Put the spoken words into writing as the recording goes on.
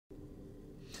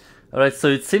Alright, so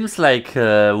it seems like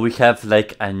we have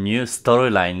like a new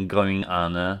storyline going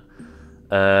on.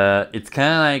 It's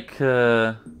kind of like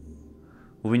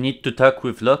we need to talk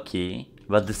with Loki,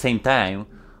 but at the same time,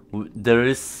 there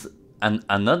is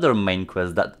another main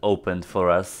quest that opened for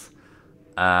us.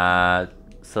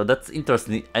 So that's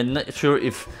interesting. I'm not sure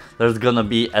if there's gonna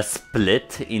be a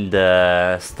split in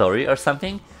the story or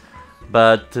something.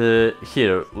 But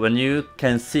here, when you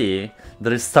can see,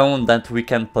 there is someone that we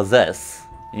can possess,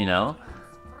 you know?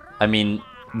 I mean,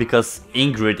 because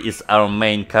Ingrid is our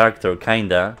main character,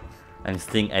 kinda. I'm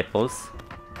stealing apples.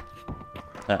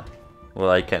 Well,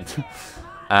 I can't.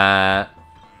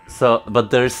 So,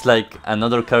 but there's like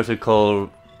another character called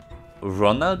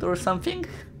Ronald or something?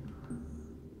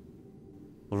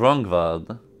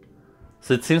 ROGNVALD.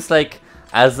 So it seems like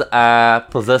as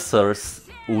possessors,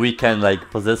 we can like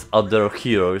possess other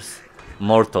heroes,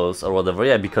 mortals or whatever,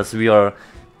 yeah, because we are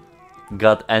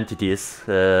god entities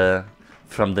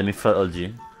from the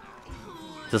mythology.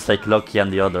 Just like Loki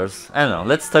and the others. I don't know,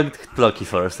 let's talk to Loki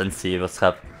first and see what's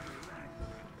up.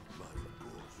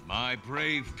 My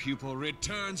brave pupil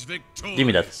returns victorious. Give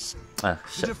me that. Ah,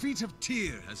 shit. The defeat of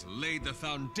Tyr has laid the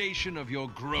foundation of your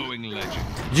growing legend.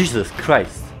 Jesus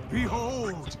Christ.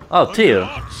 Behold! Oh, Tyr.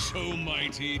 Not so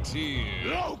mighty Tyr.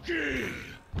 Loki!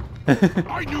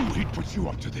 I knew he'd put you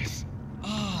up to this.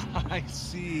 Ah, I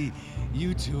see.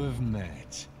 You two have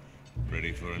met.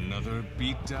 Ready for another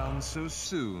beatdown so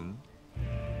soon?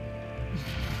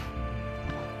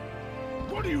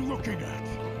 What are you looking at?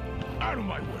 Out of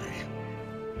my way.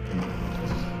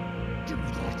 Give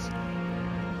me that.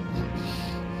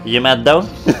 You mad though?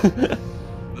 The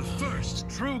first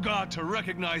true god to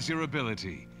recognize your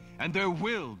ability, and there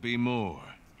will be more.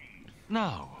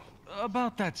 Now,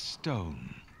 about that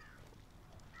stone.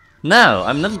 No,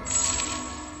 I'm not.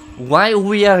 Why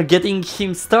we are getting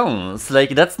him stones?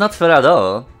 Like, that's not fair at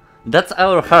all. That's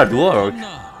our hard work.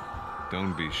 No,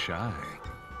 don't be shy.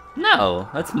 No,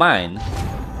 that's mine.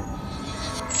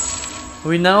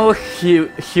 We know he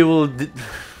will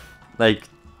like.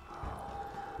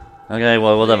 Okay,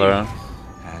 well, whatever.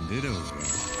 Hand it over.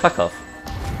 Fuck off.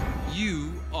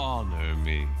 You honor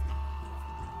me.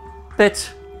 Bitch,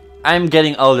 I'm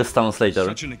getting all the stones later.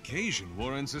 Such an occasion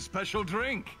warrants a special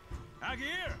drink.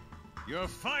 Agir, your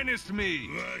finest mead.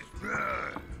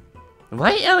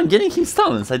 Why am I getting him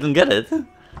stones? I don't get it.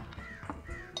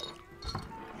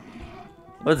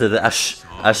 What is it?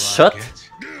 A shot?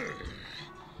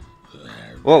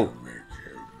 Whoa.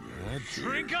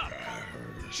 Drink up.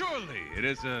 Surely it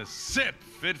is a sip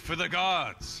fit for the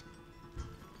gods.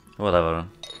 Whatever.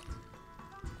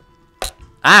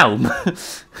 Ow!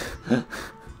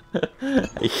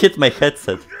 I hit my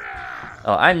headset.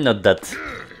 Oh, I'm not that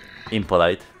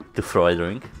impolite to throw a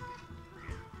drink.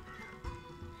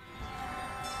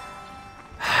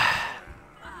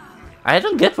 I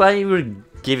don't get why you were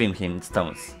giving him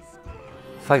stones.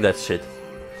 Fuck that shit.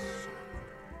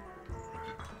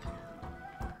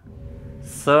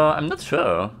 So, I'm not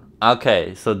sure.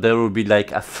 Okay, so there will be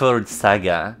like a third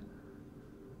saga.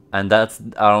 And that's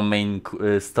our main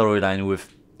storyline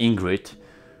with Ingrid.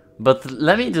 But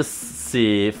let me just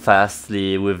see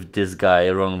fastly with this guy,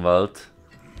 ROGNVALD.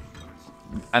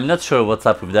 I'm not sure what's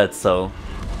up with that, so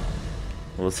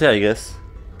we'll see, I guess.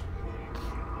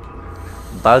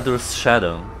 Baldur's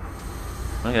Shadow.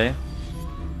 Okay.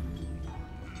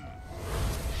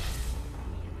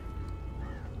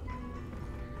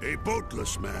 A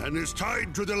boatless man is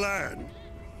tied to the land.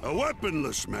 A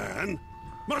weaponless man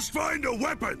must find a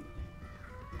weapon.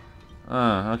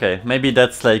 Ah, okay. Maybe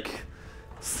that's like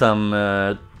some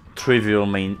trivial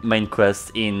main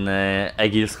quest in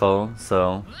Aegir's Hall,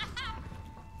 so...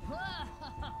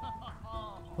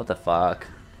 What the fuck?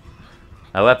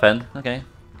 A weapon? Okay.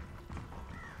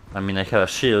 I mean, I have a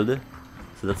shield,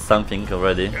 so that's something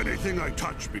already. Anything I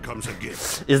touch becomes a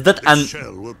gift. Is that This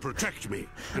shell will protect me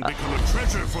and become a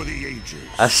treasure for the ages.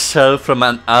 a shell from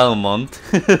an almond?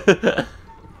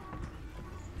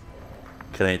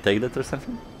 Can I take that or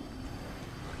something?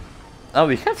 Oh,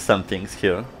 we have some things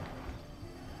here.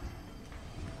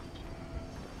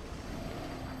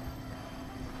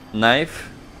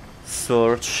 Knife,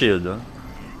 sword, shield.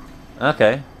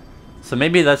 Okay. So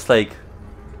maybe that's like...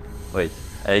 Wait.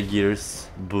 Aegir's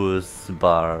booze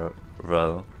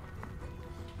barrel.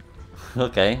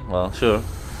 Okay, well, sure.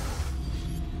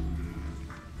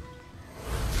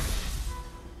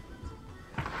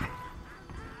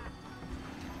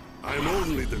 I'm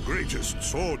only the greatest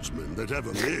swordsman that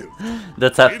ever lived.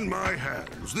 That's a... In my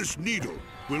hands, this needle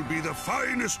will be the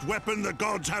finest weapon the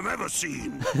gods have ever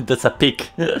seen. That's a pick.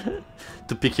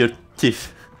 To pick your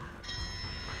teeth.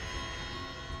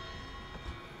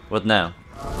 What now?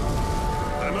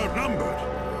 outnumbered.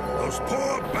 Those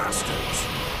poor bastards.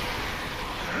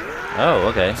 Oh,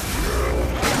 okay.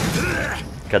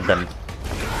 God damn it.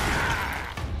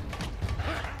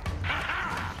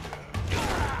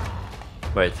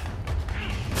 Wait.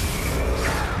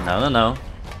 No, no, no.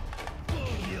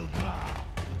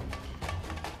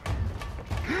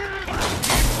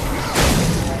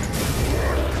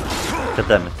 God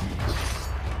damn it.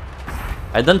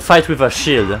 I don't fight with a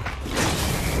shield.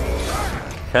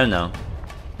 Hell no.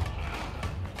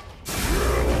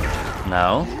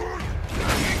 No.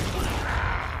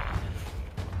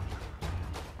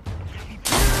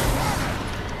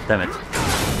 Damn it.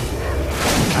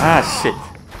 Ah, shit.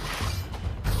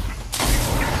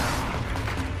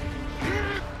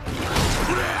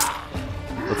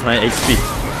 What's my HP?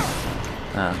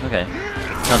 Ah, okay.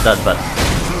 It's not that bad.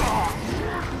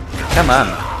 Come on.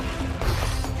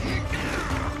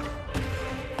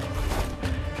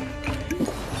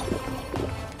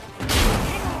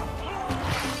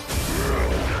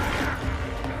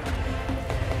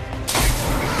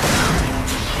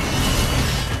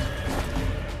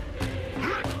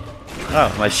 Oh,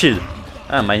 my shield.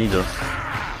 Ah, my needle.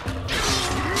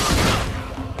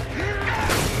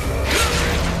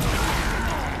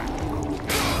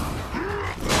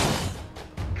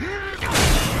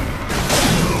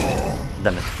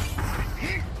 Damn it.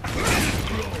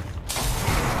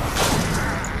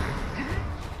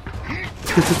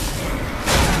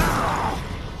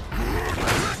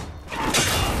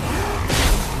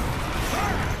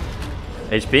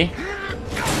 HP?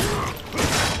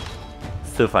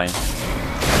 Still fine.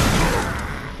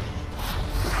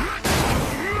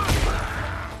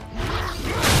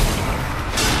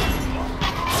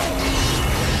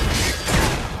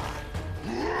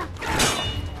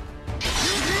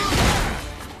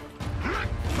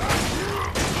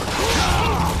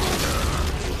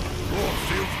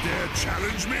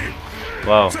 Challenge me?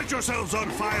 Wow. Set yourselves on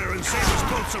fire and save us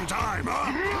both some time,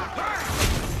 huh?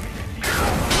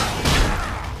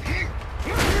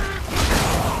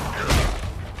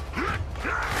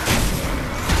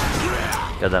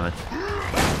 God damn it.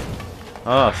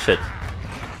 Oh shit.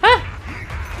 Ah!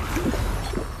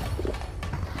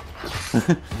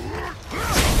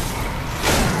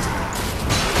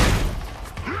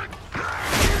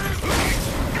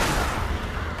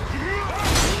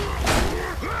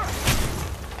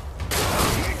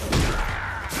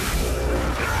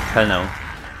 Hell no.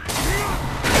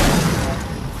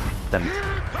 Damn it.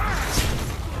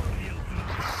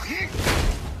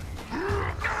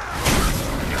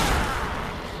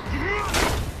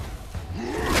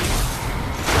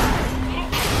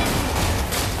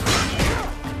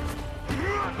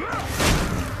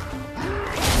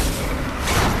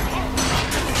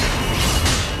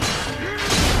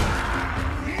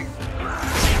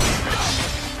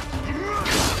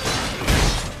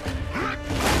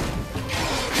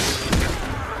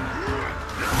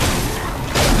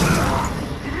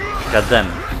 God damn.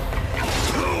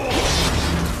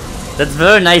 That's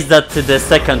very nice that the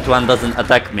second one doesn't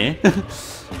attack me.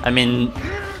 I mean,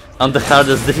 on the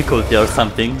hardest difficulty or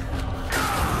something.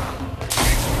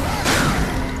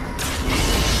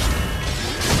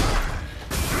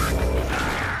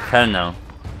 Hell no.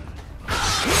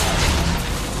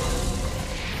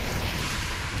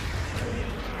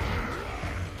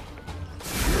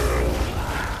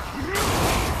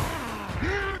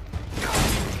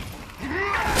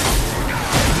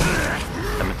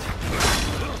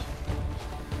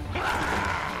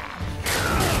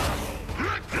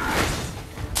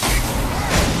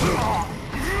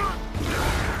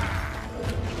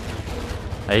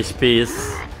 HP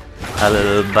is a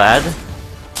little bad.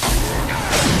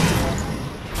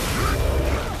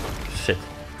 Shit.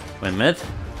 Wait a minute.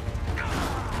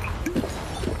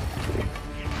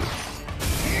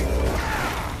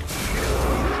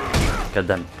 God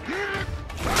damn.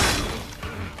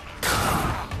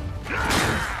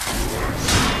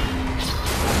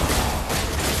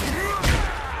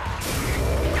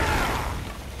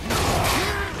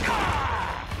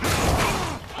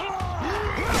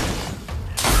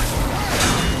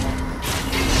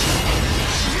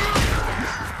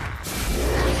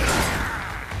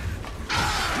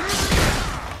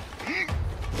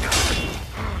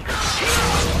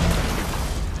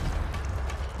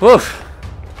 Woof!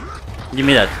 Give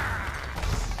me that.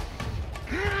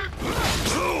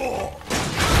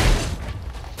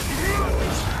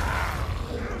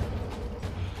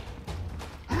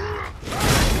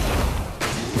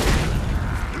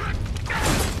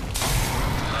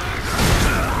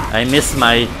 I miss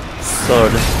my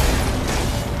sword.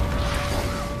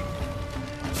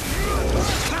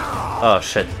 Oh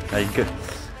shit!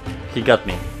 He got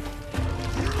me.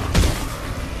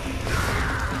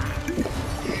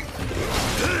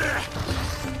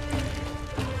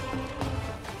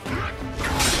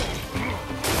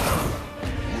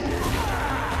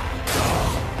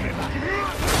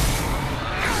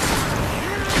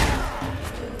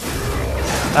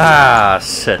 Ah,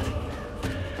 shit.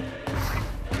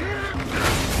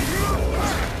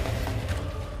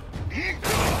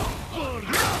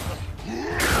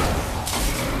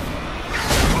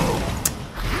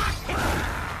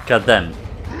 God damn.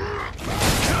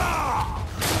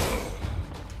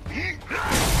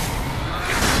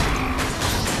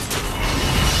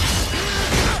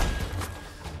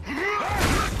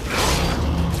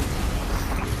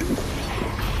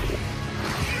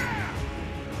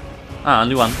 Ah,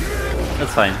 only one.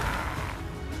 That's fine.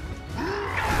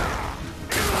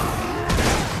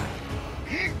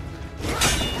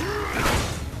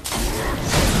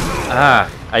 Ah,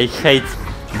 I hate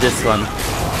this one.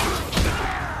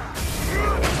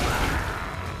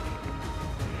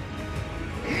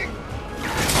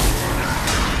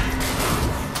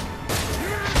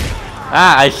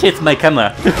 Ah, I hit my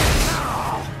camera.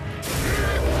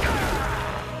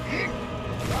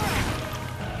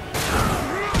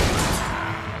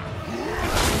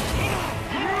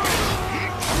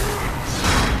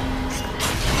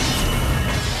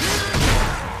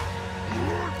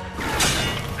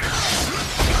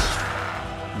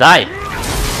 Die!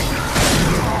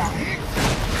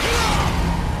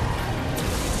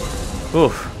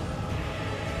 Oof.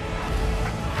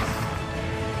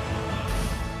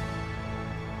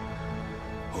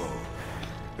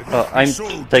 Oh, I'm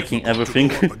taking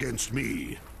everything. Against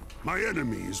me. My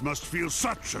enemies must feel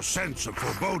such a sense of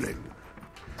foreboding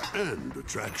and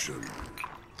attraction.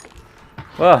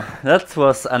 Well, that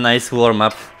was a nice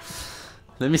warm-up.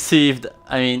 Let me see if...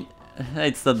 I mean,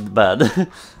 it's not bad.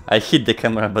 I hit the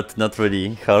camera, but not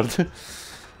really hard.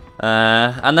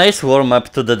 A nice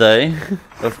warm-up to the day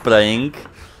of playing.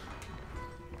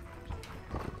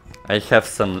 I have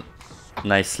some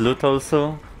nice loot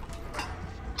also.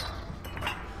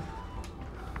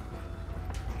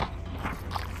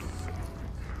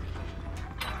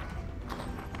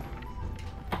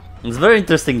 It's very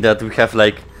interesting that we have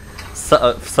like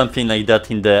something like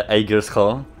that in the Asgards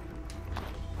hall.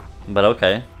 But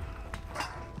okay.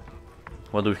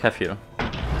 What do we have here?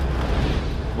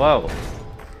 Wow.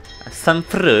 Some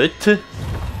fruit.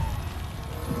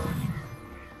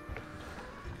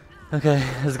 Okay,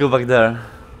 let's go back there.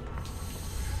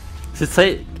 It's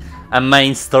like a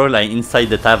main storyline inside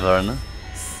the tavern.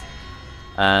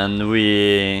 And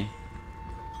we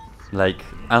like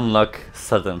unlock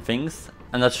certain things.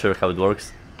 I'm not sure how it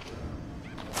works.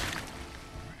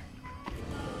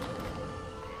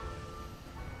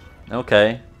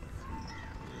 Okay.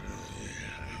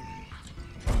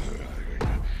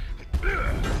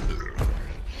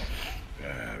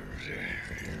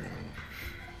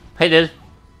 Hey, dude.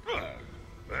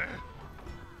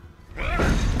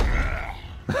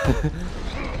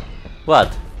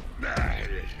 What?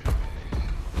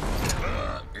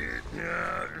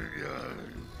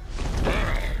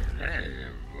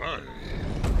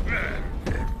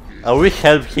 Are we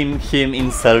helping him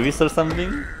in service or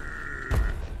something?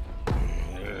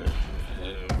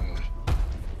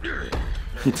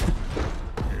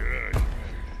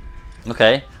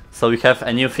 Okay, so we have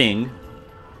a new thing.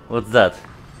 What's that?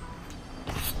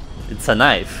 It's a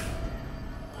knife.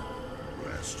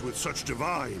 Blessed with such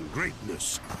divine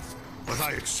greatness. But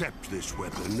I accept this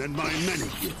weapon and my many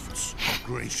gifts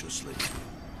graciously.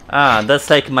 Ah, that's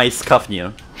like my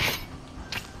Skafnir.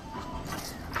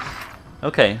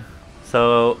 Okay,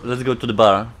 so let's go to the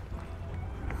bar.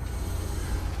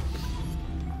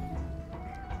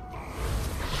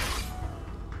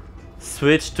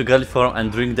 Switch to Galiform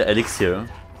and drink the elixir.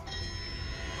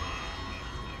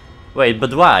 Wait,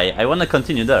 but why? I wanna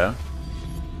continue there.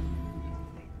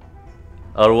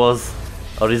 Or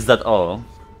is that all?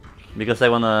 Because I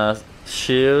want a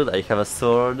shield, I have a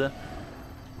sword.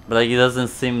 But like, it doesn't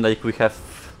seem like we have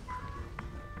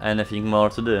anything more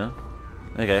to do.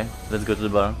 Okay, let's go to the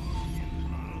bar.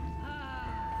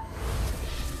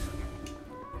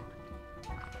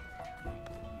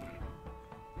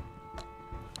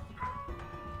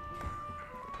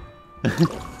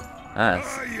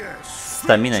 Yes.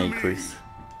 Stamina increase.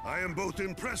 I am both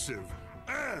impressive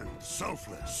and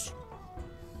selfless.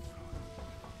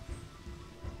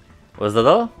 Was that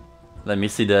all? Let me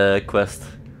see the quest.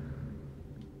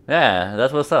 Yeah,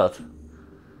 that was that.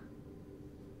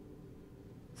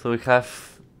 So we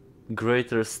have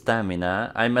greater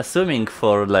stamina. I'm assuming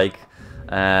for like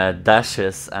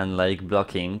dashes and like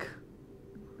blocking.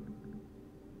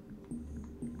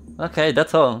 Okay,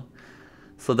 that's all.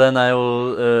 So then I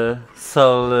will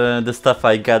sell the stuff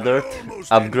I gathered,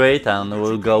 upgrade, and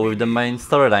we'll go with the main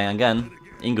storyline again.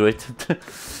 Ingrid.